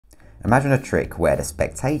Imagine a trick where the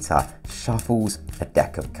spectator shuffles a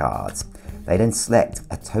deck of cards. They then select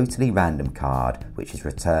a totally random card which is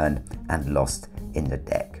returned and lost in the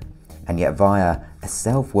deck. And yet via a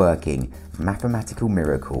self-working mathematical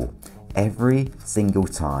miracle, every single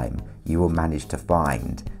time you will manage to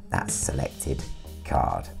find that selected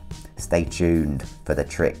card. Stay tuned for the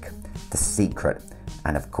trick, the secret,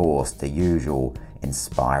 and of course the usual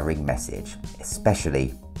inspiring message,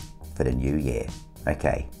 especially for the new year.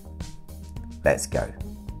 Okay, let's go.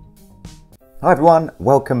 Hi everyone,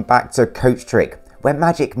 welcome back to Coach Trick, where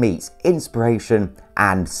magic meets inspiration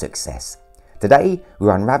and success. Today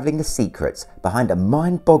we're unraveling the secrets behind a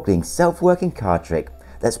mind-boggling self-working card trick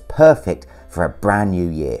that's perfect for a brand new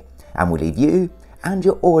year and will leave you and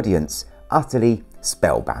your audience utterly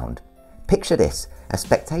spellbound. Picture this: a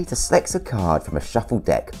spectator selects a card from a shuffled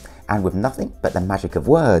deck, and with nothing but the magic of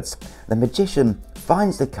words, the magician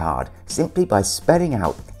finds the card simply by spelling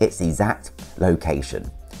out its exact location.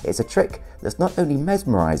 It's a trick that's not only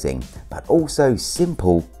mesmerizing, but also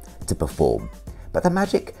simple to perform. But the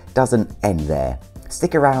magic doesn't end there.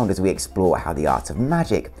 Stick around as we explore how the art of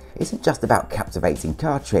magic isn't just about captivating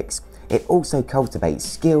card tricks, it also cultivates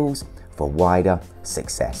skills for wider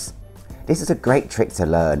success. This is a great trick to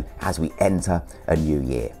learn as we enter a new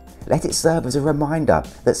year. Let it serve as a reminder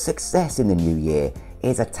that success in the new year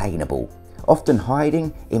is attainable, often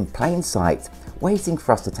hiding in plain sight, waiting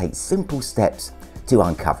for us to take simple steps to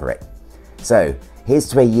uncover it. So here's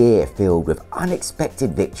to a year filled with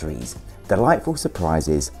unexpected victories, delightful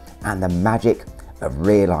surprises, and the magic of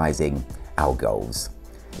realizing our goals.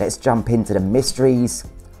 Let's jump into the mysteries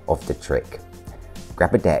of the trick.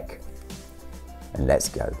 Grab a deck and let's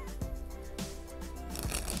go.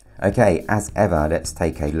 Okay, as ever, let's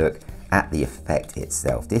take a look at the effect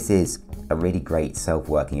itself. This is a really great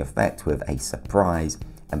self-working effect with a surprise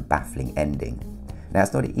and baffling ending. Now,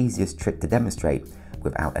 it's not the easiest trick to demonstrate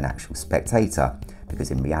without an actual spectator,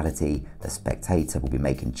 because in reality, the spectator will be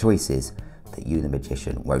making choices that you, the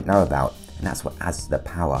magician, won't know about, and that's what adds to the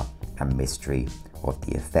power and mystery of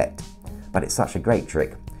the effect. But it's such a great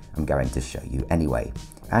trick, I'm going to show you anyway.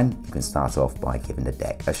 And you can start off by giving the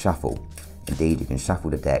deck a shuffle. Indeed, you can shuffle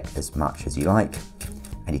the deck as much as you like,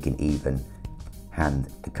 and you can even hand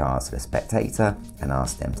the cards to the spectator and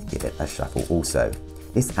ask them to give it a shuffle also.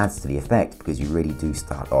 This adds to the effect because you really do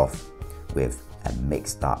start off with a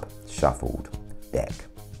mixed up, shuffled deck.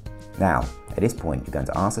 Now, at this point, you're going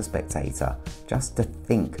to ask the spectator just to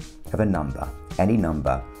think of a number, any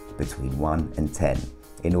number between 1 and 10,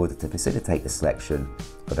 in order to facilitate the selection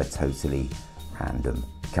of a totally random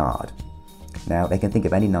card. Now, they can think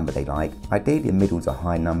of any number they like, ideally a middle to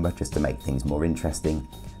high number just to make things more interesting,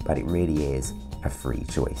 but it really is a free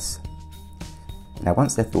choice. Now,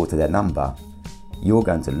 once they've thought of their number, you're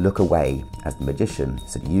going to look away as the magician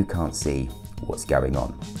so that you can't see what's going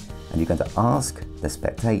on. And you're going to ask the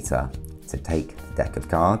spectator to take the deck of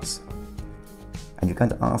cards, and you're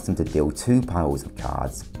going to ask them to deal 2 piles of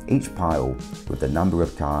cards, each pile with the number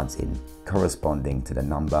of cards in corresponding to the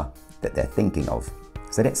number that they're thinking of.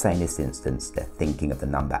 So let's say in this instance, they're thinking of the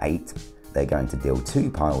number 8. They're going to deal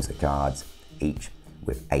 2 piles of cards, each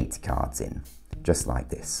with 8 cards in, just like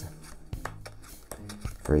this.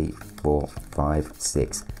 3, 4, 5,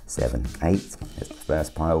 6, 7, 8. There's the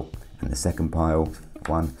first pile, and the second pile.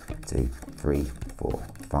 1, 2, 3, 4,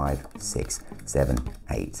 5, 6, 7,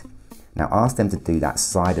 8. Now ask them to do that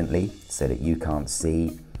silently so that you can't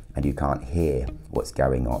see and you can't hear what's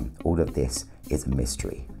going on. All of this is a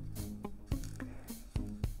mystery.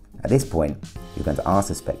 At this point, you're going to ask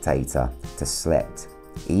the spectator to select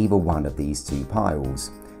either one of these 2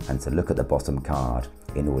 piles and to look at the bottom card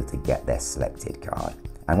in order to get their selected card.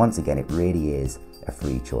 And once again, it really is a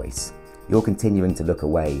free choice. You're continuing to look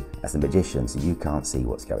away as the magician so you can't see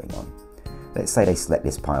what's going on. Let's say they select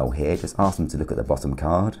this pile here, just ask them to look at the bottom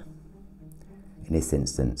card. In this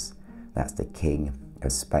instance, that's the King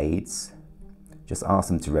of Spades. Just ask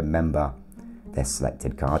them to remember their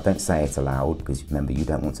selected card. Don't say it aloud because remember, you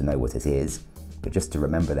don't want to know what it is, but just to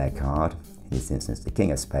remember their card, in this instance the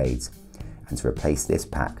King of Spades, and to replace this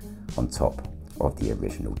pack on top of the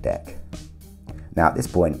original deck. Now at this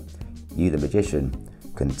point, you, the magician,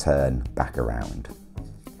 can turn back around.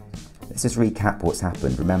 Let's just recap what's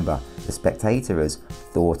happened. Remember, the spectator has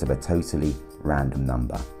thought of a totally random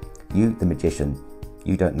number. You, the magician,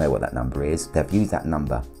 you don't know what that number is. They've used that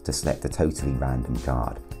number to select a totally random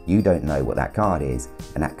card. You don't know what that card is,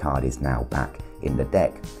 and that card is now back in the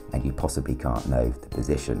deck, and you possibly can't know the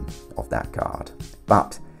position of that card.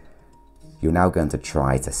 But you're now going to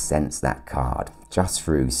try to sense that card just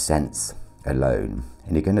through sense alone.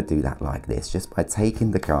 And you're going to do that like this, just by taking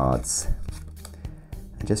the cards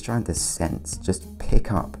and just trying to sense, just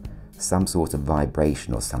pick up some sort of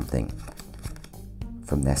vibration or something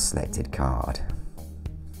from their selected card.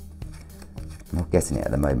 I'm not getting it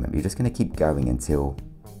at the moment, but you're just going to keep going until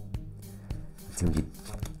you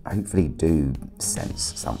hopefully do sense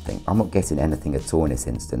something. I'm not getting anything at all in this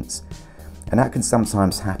instance, and that can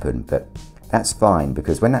sometimes happen, but that's fine,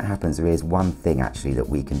 because when that happens, there is one thing actually that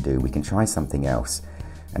we can do. We can try something else,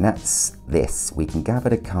 and that's this. We can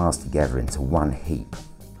gather the cards together into one heap,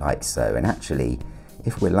 like so, and actually,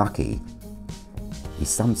 if we're lucky, we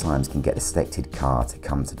sometimes can get the selected card to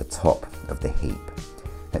come to the top of the heap.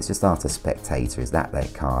 Let's just ask the spectator, is that their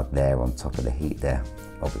card there on top of the heap? They're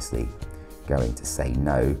obviously going to say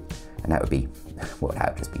no, and that would be, well, that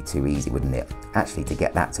would just be too easy, wouldn't it? Actually, to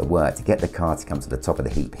get that to work, to get the card to come to the top of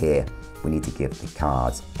the heap here, we need to give the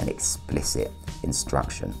cards an explicit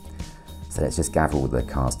instruction. So let's just gather all the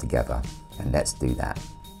cards together, and let's do that.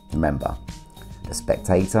 Remember, the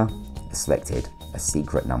spectator has selected a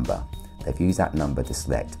secret number. They've used that number to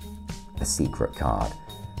select a secret card.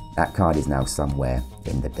 That card is now somewhere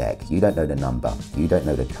in the deck. You don't know the number, you don't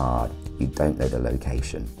know the card, you don't know the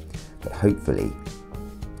location. But hopefully,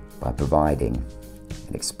 by providing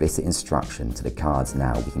an explicit instruction to the cards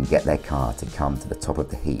now, we can get their card to come to the top of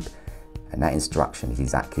the heap. And that instruction is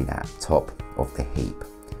exactly that, top of the heap.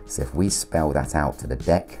 So if we spell that out to the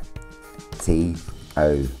deck,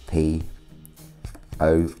 T-O-P-O-F-T-H-E,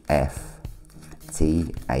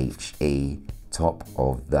 top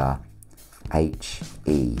of the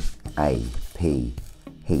H-E-A-P,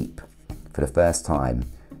 heap. For the first time,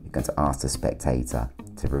 you're going to ask the spectator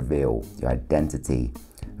to reveal the identity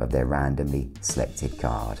of their randomly selected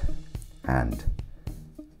card, and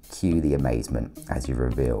cue the amazement as you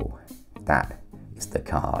reveal that is the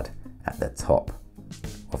card at the top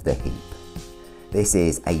of the heap. This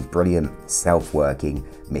is a brilliant self-working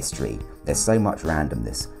mystery. There's so much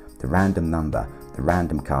randomness, the random number, the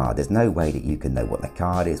random card. There's no way that you can know what the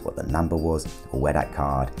card is, what the number was, or where that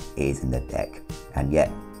card is in the deck. And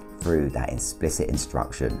yet, through that explicit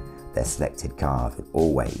instruction, their selected card will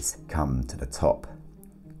always come to the top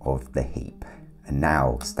of the heap. And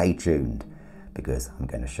now, stay tuned, because I'm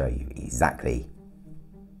going to show you exactly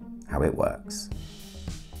how it works.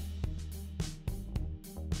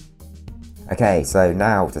 Okay, so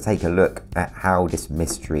now to take a look at how this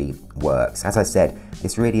mystery works. As I said,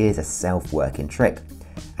 this really is a self-working trick,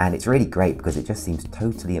 and it's really great because it just seems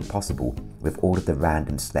totally impossible with all of the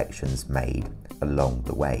random selections made along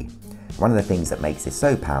the way. One of the things that makes this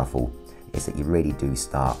so powerful is that you really do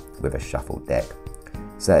start with a shuffled deck.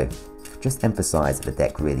 So just emphasize that the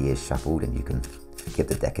deck really is shuffled, and you can give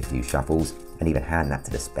the deck a few shuffles and even hand that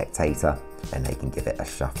to the spectator and they can give it a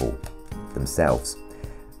shuffle themselves.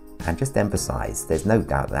 And just emphasize, there's no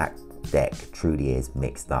doubt that deck truly is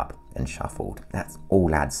mixed up and shuffled. That's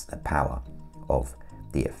all adds the power of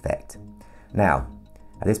the effect. Now,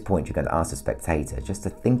 at this point, you're going to ask the spectator just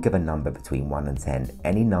to think of a number between 1 and 10,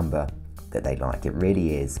 any number that they like. It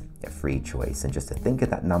really is a free choice, and just to think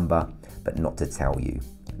of that number, but not to tell you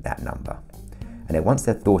that number. And then once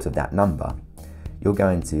they've thought of that number, you're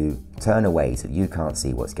going to turn away so you can't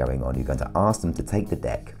see what's going on. You're going to ask them to take the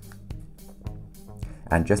deck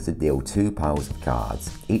and just to deal 2 piles of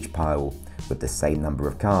cards, each pile with the same number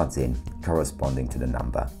of cards in, corresponding to the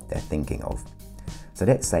number they're thinking of. So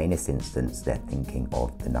let's say in this instance, they're thinking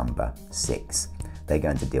of the number 6. They're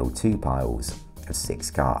going to deal 2 piles of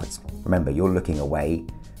 6 cards. Remember, you're looking away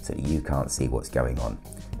so that you can't see what's going on.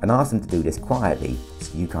 And ask them to do this quietly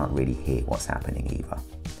so you can't really hear what's happening either.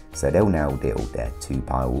 So they'll now deal their 2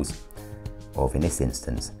 piles of, in this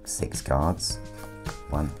instance, 6 cards.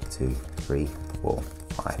 1, 2, 3, 4,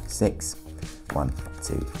 5, 6. 1,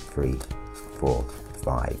 2, 3, 4,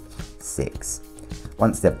 5, 6.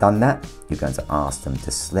 Once they've done that, you're going to ask them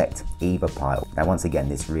to select either pile. Now, once again,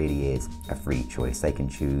 this really is a free choice. They can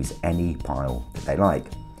choose any pile that they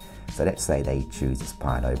like. So let's say they choose this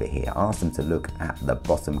pile over here. Ask them to look at the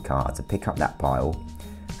bottom card, to pick up that pile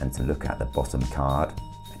and to look at the bottom card.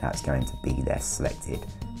 And that's going to be their selected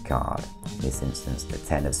card. In this instance, the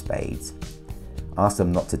 10 of spades. Ask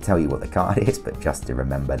them not to tell you what the card is, but just to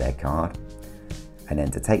remember their card. And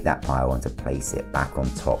then to take that pile and to place it back on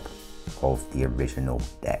top of the original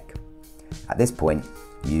deck. At this point,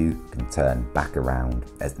 you can turn back around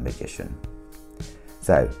as the magician.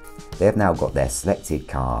 So they've now got their selected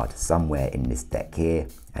card somewhere in this deck here,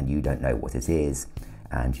 and you don't know what it is,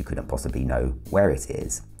 and you couldn't possibly know where it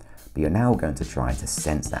is. But you're now going to try to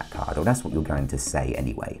sense that card, or that's what you're going to say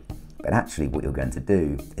anyway. But actually what you're going to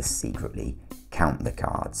do is secretly count the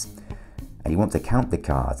cards. And you want to count the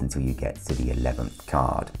cards until you get to the 11th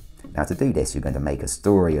card. Now to do this, you're going to make a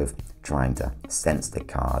story of trying to sense the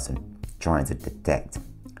cards and trying to detect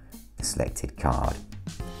the selected card.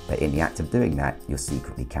 But in the act of doing that, you're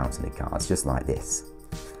secretly counting the cards, just like this.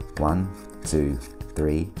 1, 2,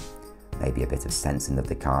 3, maybe a bit of sensing of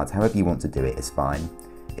the cards. However you want to do it is fine.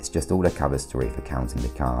 It's just all a cover story for counting the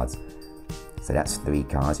cards. So that's 3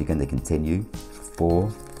 cards. You're going to continue. 4,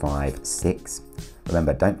 5, 6.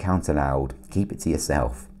 Remember, don't count aloud. Keep it to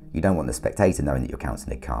yourself. You don't want the spectator knowing that you're counting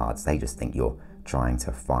the cards. They just think you're trying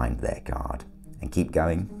to find their card. And keep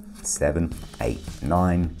going. 7, 8,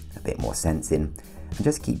 9. A bit more sensing. And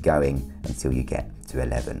just keep going until you get to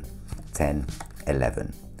 11. 10,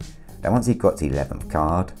 11. Now once you've got to the 11th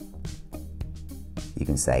card, you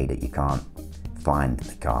can say that you can't find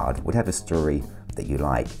the card, whatever story that you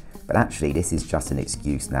like. But actually this is just an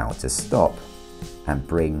excuse now to stop and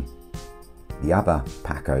bring the other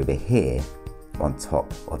pack over here on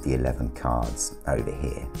top of the 11 cards over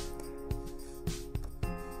here.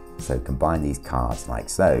 So combine these cards like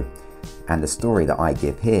so. And the story that I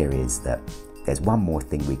give here is that there's one more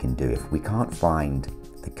thing we can do. If we can't find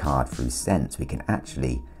the card through sense, we can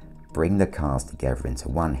actually bring the cards together into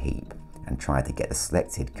one heap and try to get the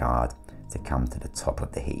selected card to come to the top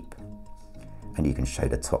of the heap. And you can show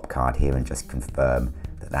the top card here and just confirm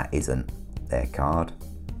that that isn't their card.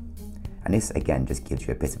 And this again just gives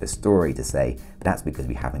you a bit of a story to say, but that's because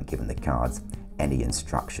we haven't given the cards any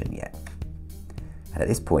instruction yet. And at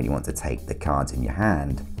this point you want to take the cards in your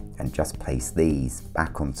hand and just place these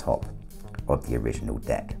back on top of the original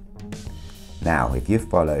deck. Now if you've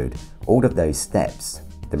followed all of those steps,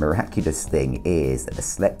 the miraculous thing is that the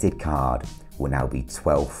selected card will now be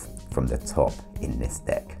 12th from the top in this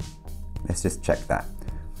deck. Let's just check that.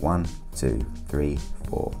 1, 2, 3,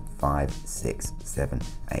 4, 5, 6, 7,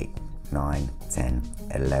 8, 9, 10,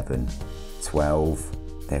 11,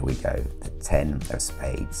 12. There we go, the 10 of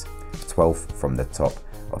spades. 12th from the top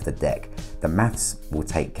of the deck. The maths will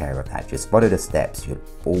take care of that. Just follow the steps. You'll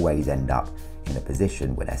always end up in a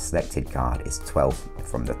position where their selected card is 12th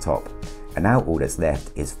from the top. And now all that's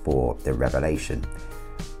left is for the revelation.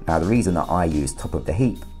 Now the reason that I use top of the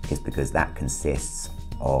heap is because that consists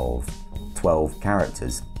of 12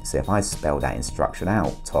 characters. So if I spell that instruction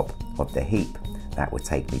out, top of the heap, that would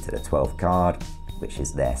take me to the 12th card, which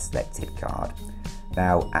is their selected card.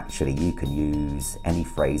 Now actually you can use any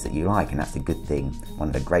phrase that you like, and that's a good thing. One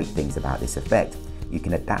of the great things about this effect, you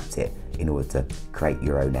can adapt it in order to create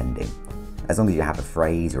your own ending. As long as you have a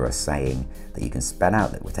phrase or a saying that you can spell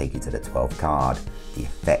out that will take you to the 12th card, the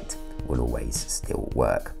effect will always still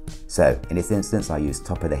work. So in this instance I use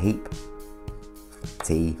top of the heap,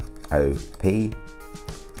 T-O-P,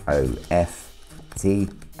 O-F-T-H-E-H-E-A-P.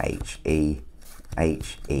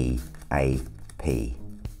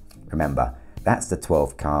 Remember, that's the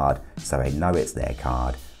 12th card, so they know it's their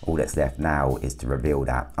card. All that's left now is to reveal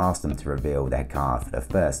that. Ask them to reveal their card for the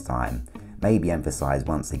first time. Maybe emphasize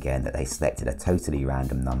once again that they selected a totally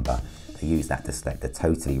random number. They use that to select a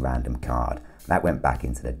totally random card. That went back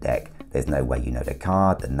into the deck. There's no way you know the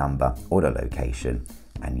card, the number, or the location.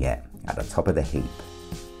 And yet, at the top of the heap,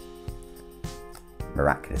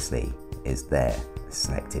 miraculously, is their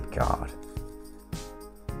selected card.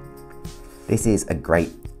 This is a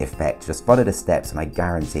great effect. Just follow the steps and I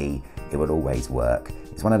guarantee it will always work.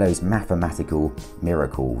 It's one of those mathematical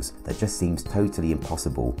miracles that just seems totally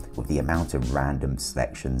impossible with the amount of random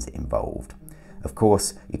selections involved. Of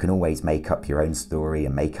course, you can always make up your own story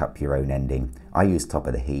and make up your own ending. I use top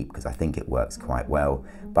of the heap because I think it works quite well,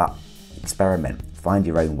 but experiment, find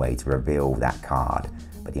your own way to reveal that card.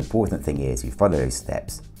 But the important thing is you follow those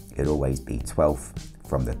steps, it'll always be 12th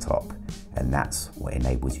from the top, and that's what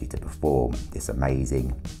enables you to perform this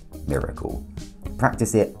amazing miracle.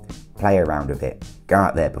 Practice it, play around with it, go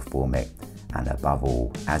out there, perform it, and above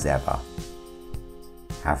all, as ever,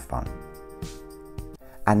 have fun.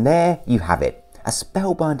 And there you have it, a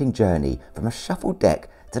spellbinding journey from a shuffled deck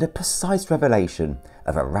to the precise revelation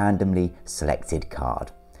of a randomly selected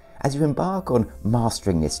card. As you embark on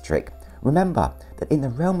mastering this trick, remember that in the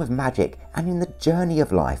realm of magic and in the journey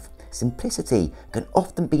of life, simplicity can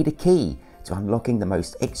often be the key to unlocking the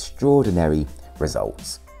most extraordinary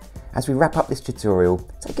results. As we wrap up this tutorial,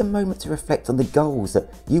 take a moment to reflect on the goals that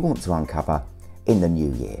you want to uncover in the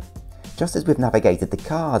new year. Just as we've navigated the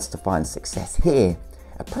cards to find success here,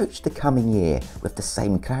 approach the coming year with the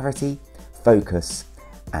same clarity, focus,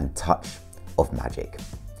 and touch of magic.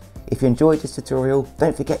 If you enjoyed this tutorial,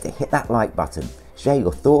 don't forget to hit that like button, share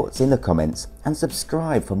your thoughts in the comments, and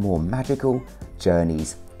subscribe for more magical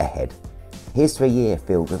journeys ahead. Here's to a year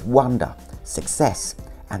filled with wonder, success,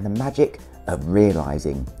 and the magic of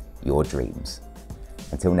realizing your dreams.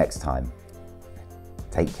 Until next time,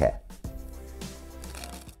 take care.